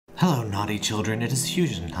Hello, naughty children, it is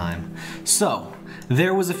fusion time. So,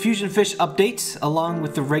 there was a fusion fish update along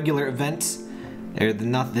with the regular event, or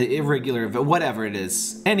not the irregular event, whatever it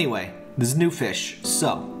is. Anyway, there's new fish,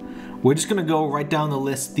 so we're just gonna go right down the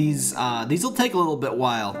list. These will take a little bit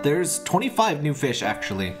while. There's 25 new fish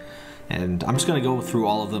actually, and I'm just gonna go through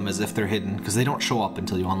all of them as if they're hidden because they don't show up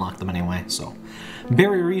until you unlock them anyway. So,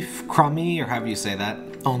 Berry Reef Crummy, or however you say that,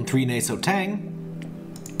 own 3 Naso Tang.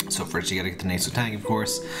 So first you gotta get the Naso Tang, of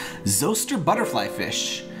course. Zoster Butterfly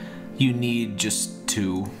Fish. You need just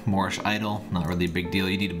 2. Moorish Idol, not really a big deal.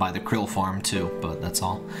 You need to buy the Krill Farm too, but that's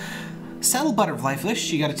all. Saddle Butterfly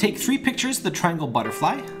Fish. You gotta take 3 pictures of the triangle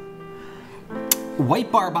butterfly.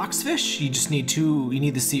 White Bar Boxfish. You just need 2. You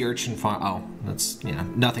need the Sea Urchin Farm. Oh, that's, yeah,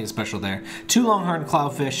 nothing special there. 2 Longhorn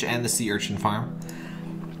Clownfish and the Sea Urchin Farm.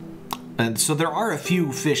 And so there are a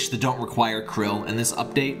few fish that don't require krill in this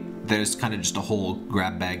update. There's kind of just a whole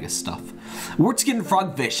grab bag of stuff. Wartskin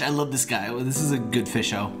Frogfish, I love this guy. This is a good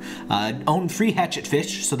fisho. Own 3 Hatchet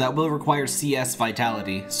Fish, so that will require CS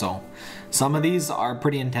Vitality. So some of these are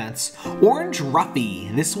pretty intense. Orange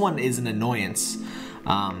Ruffy, this one is an annoyance.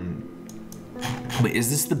 Wait,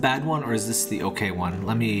 is this the bad one or is this the okay one?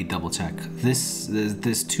 Let me double check.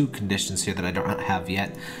 There's 2 conditions here that I don't have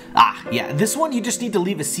yet. Ah, yeah, this one you just need to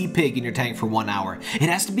leave a sea pig in your tank for 1 hour. It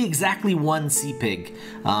has to be exactly 1 sea pig.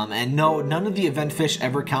 And no, none of the event fish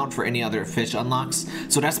ever count for any other fish unlocks.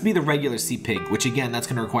 So it has to be the regular sea pig, which again, that's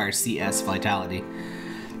gonna require CS Vitality.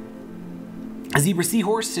 A Zebra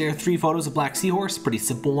Seahorse, there are 3 photos of Black Seahorse, pretty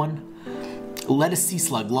simple one. Lettuce Sea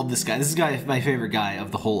Slug, love this guy. This guy is my favorite guy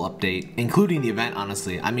of the whole update, including the event,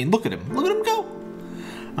 honestly. I mean, look at him. Look at him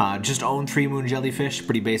go! Just own 3 Moon Jellyfish,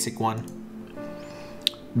 pretty basic one.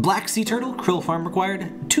 Black Sea Turtle, Krill Farm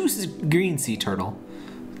required. 2 Green Sea Turtle.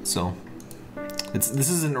 So, this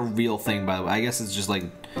isn't a real thing, by the way. I guess it's just like,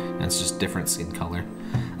 it's just different skin color.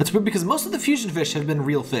 That's weird because most of the fusion fish have been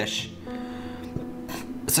real fish.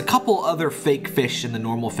 It's a couple other fake fish in the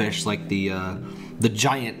normal fish, like the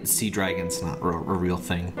giant sea dragon's not a real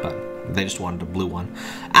thing, but they just wanted a blue one.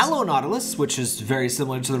 Aloe Nautilus, which is very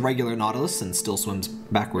similar to the regular Nautilus and still swims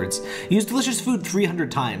backwards. Use delicious food 300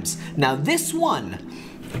 times. Now this one,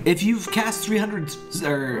 if you've cast 300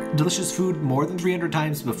 or delicious food more than 300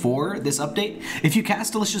 times before this update, if you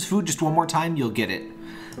cast delicious food just 1 more time, you'll get it.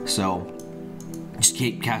 So just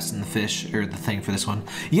keep casting the fish, or the thing for this one.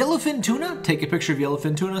 Yellowfin Tuna, take a picture of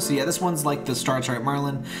Yellowfin Tuna. So yeah, this one's like the Star Chart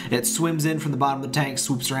Marlin. It swims in from the bottom of the tank,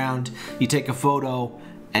 swoops around, you take a photo,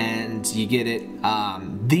 and you get it.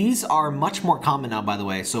 These are much more common now, by the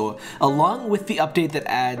way. So along with the update that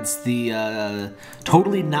adds the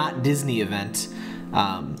Totally Not Disney event,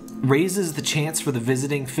 raises the chance for the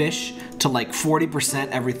visiting fish to like 40%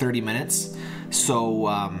 every 30 minutes.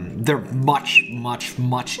 So they're much, much,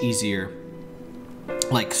 much easier.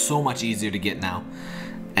 Like, so much easier to get now.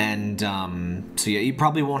 And, so yeah, you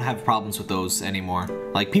probably won't have problems with those anymore.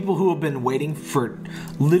 Like, people who have been waiting for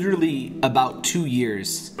literally about 2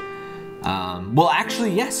 years. Well,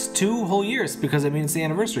 actually, yes, 2 whole years, because, I mean, it's the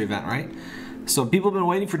anniversary event, right? So people have been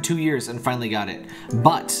waiting for 2 years and finally got it.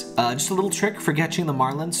 But, just a little trick for catching the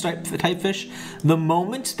marlin type fish. The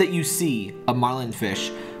moment that you see a marlin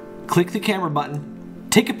fish, click the camera button,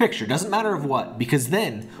 take a picture, doesn't matter of what, because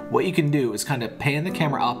then what you can do is kind of pan the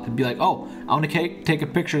camera up and be like, oh, I want to take a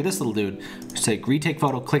picture of this little dude. Just retake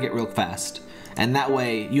photo, click it real fast. And that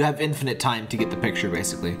way you have infinite time to get the picture,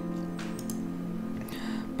 basically.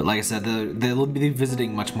 But like I said, they'll be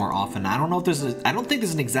visiting much more often. I don't know if I don't think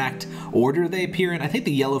there's an exact order they appear in. I think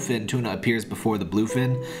the yellowfin tuna appears before the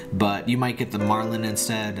bluefin, but you might get the marlin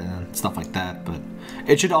instead and stuff like that. But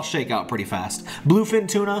it should all shake out pretty fast. Bluefin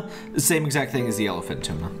tuna, the same exact thing as the yellowfin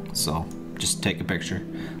tuna. So just take a picture.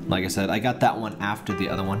 Like I said, I got that one after the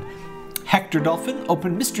other one. Hector Dolphin,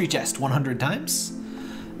 open mystery chest 100 times.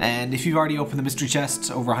 And if you've already opened the mystery chest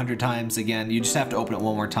over 100 times, again, you just have to open it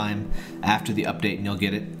 1 more time after the update and you'll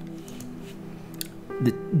get it.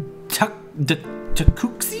 The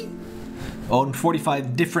Takuxi own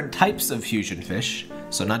 45 different types of fusion fish.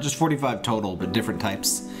 So not just 45 total, but different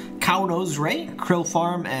types. Cownose Ray, Krill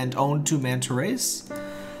Farm, and own 2 manta rays.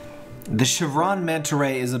 The Chevron manta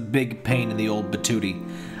ray is a big pain in the old patootie.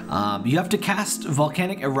 You have to cast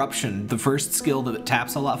Volcanic Eruption, the first skill that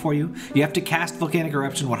taps a lot for you. You have to cast Volcanic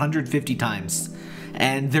Eruption 150 times.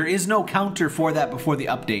 And there is no counter for that before the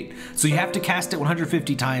update. So you have to cast it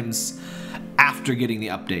 150 times after getting the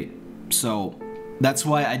update. So that's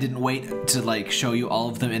why I didn't wait to like show you all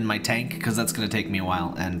of them in my tank, because that's going to take me a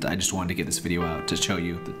while. And I just wanted to get this video out to show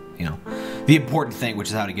you, the important thing, which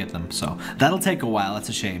is how to get them. So that'll take a while, that's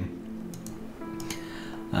a shame.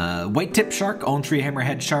 White tip shark, own 3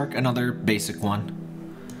 hammerhead shark, another basic one.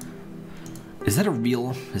 Is that a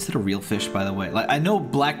real fish, by the way? Like, I know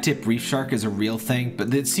black tip reef shark is a real thing,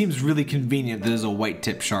 but it seems really convenient that there's a white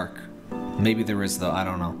tip shark. Maybe there is, though. I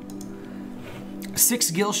don't know.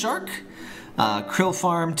 6 gill shark, Krill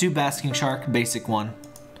Farm, 2 basking shark, basic one.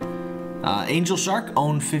 Angel shark,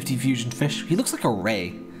 own 50 fusion fish. He looks like a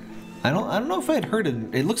ray. I don't know if I had heard it.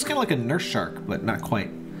 It looks kind of like a nurse shark, but not quite.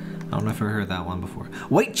 I don't know if I heard that one before.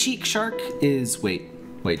 White cheek shark is wait.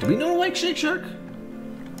 Do we know a white cheek shark?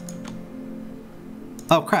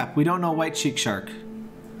 Oh crap, we don't know white cheek shark.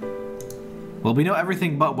 Well, we know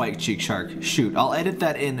everything but white cheek shark. Shoot, I'll edit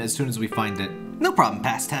that in as soon as we find it. No problem,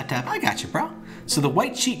 Pass Tap Tap. I got you, bro. So the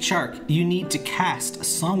white cheek shark, you need to cast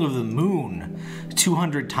Song of the Moon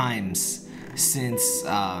 200 times since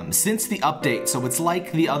the update. So it's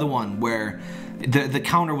like the other one where the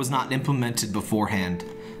counter was not implemented beforehand.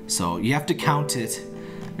 So you have to count it,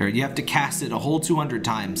 or you have to cast it a whole 200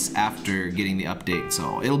 times after getting the update.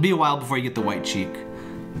 So it'll be a while before you get the white cheek.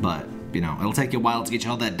 But, you know, it'll take you a while to get you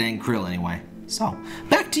all that dang krill anyway. So,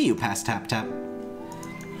 back to you, Pass Tap Tap.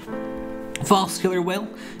 False killer whale.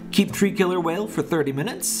 Keep 3 killer whale for 30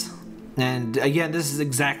 minutes. And again, this is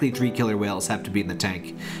exactly 3 killer whales have to be in the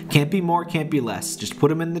tank. Can't be more, can't be less. Just put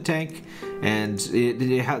them in the tank, and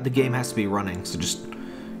the game has to be running. So just,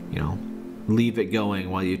 you know, leave it going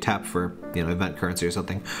while you tap for, you know, event currency or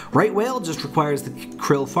something. Right whale just requires the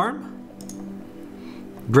Krill Farm.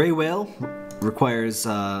 Gray whale requires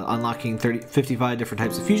unlocking 55 different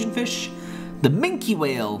types of fusion fish. The minke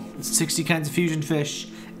whale, 60 kinds of fusion fish.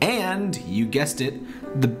 And, you guessed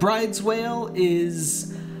it, the bride's whale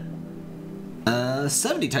is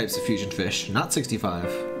 70 types of fusion fish, not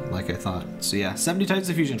 65, like I thought. So yeah, 70 types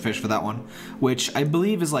of fusion fish for that one, which I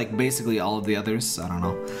believe is like basically all of the others. I don't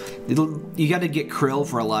know. You gotta get krill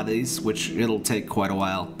for a lot of these, which it'll take quite a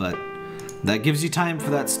while, but that gives you time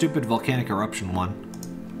for that stupid volcanic eruption one.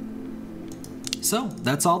 So,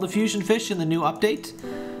 that's all the fusion fish in the new update.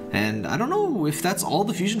 And I don't know if that's all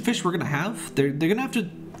the fusion fish we're gonna have. They're gonna have to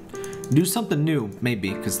do something new, maybe,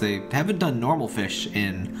 because they haven't done normal fish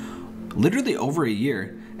in literally over a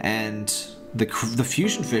year. And the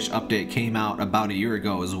fusion fish update came out about a year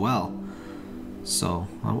ago as well. So,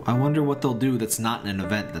 I wonder what they'll do that's not an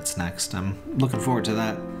event that's next. I'm looking forward to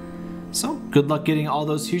that. So, good luck getting all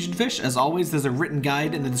those fusion fish. As always, there's a written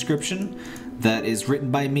guide in the description that is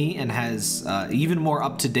written by me and has even more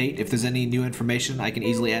up-to-date. If there's any new information, I can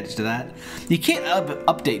easily add it to that. You can't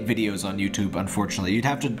update videos on YouTube, unfortunately. You'd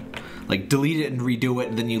have to like delete it and redo it,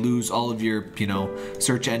 and then you lose all of your, you know,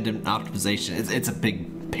 search engine optimization. It's a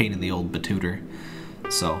big pain in the old batooter.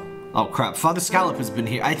 So, oh crap, Father Scallop has been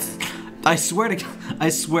here. I swear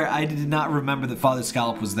I did not remember that Father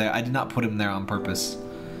Scallop was there. I did not put him there on purpose.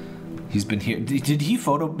 He's been here. Did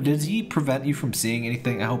he prevent you from seeing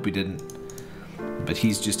anything? I hope he didn't. But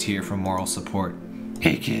he's just here for moral support.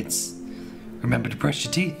 Hey kids, remember to brush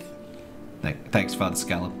your teeth. Thanks, Father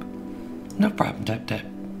Scallop. No problem, Tap Tap.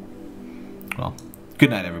 Well, good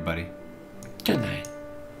night, everybody. Good night.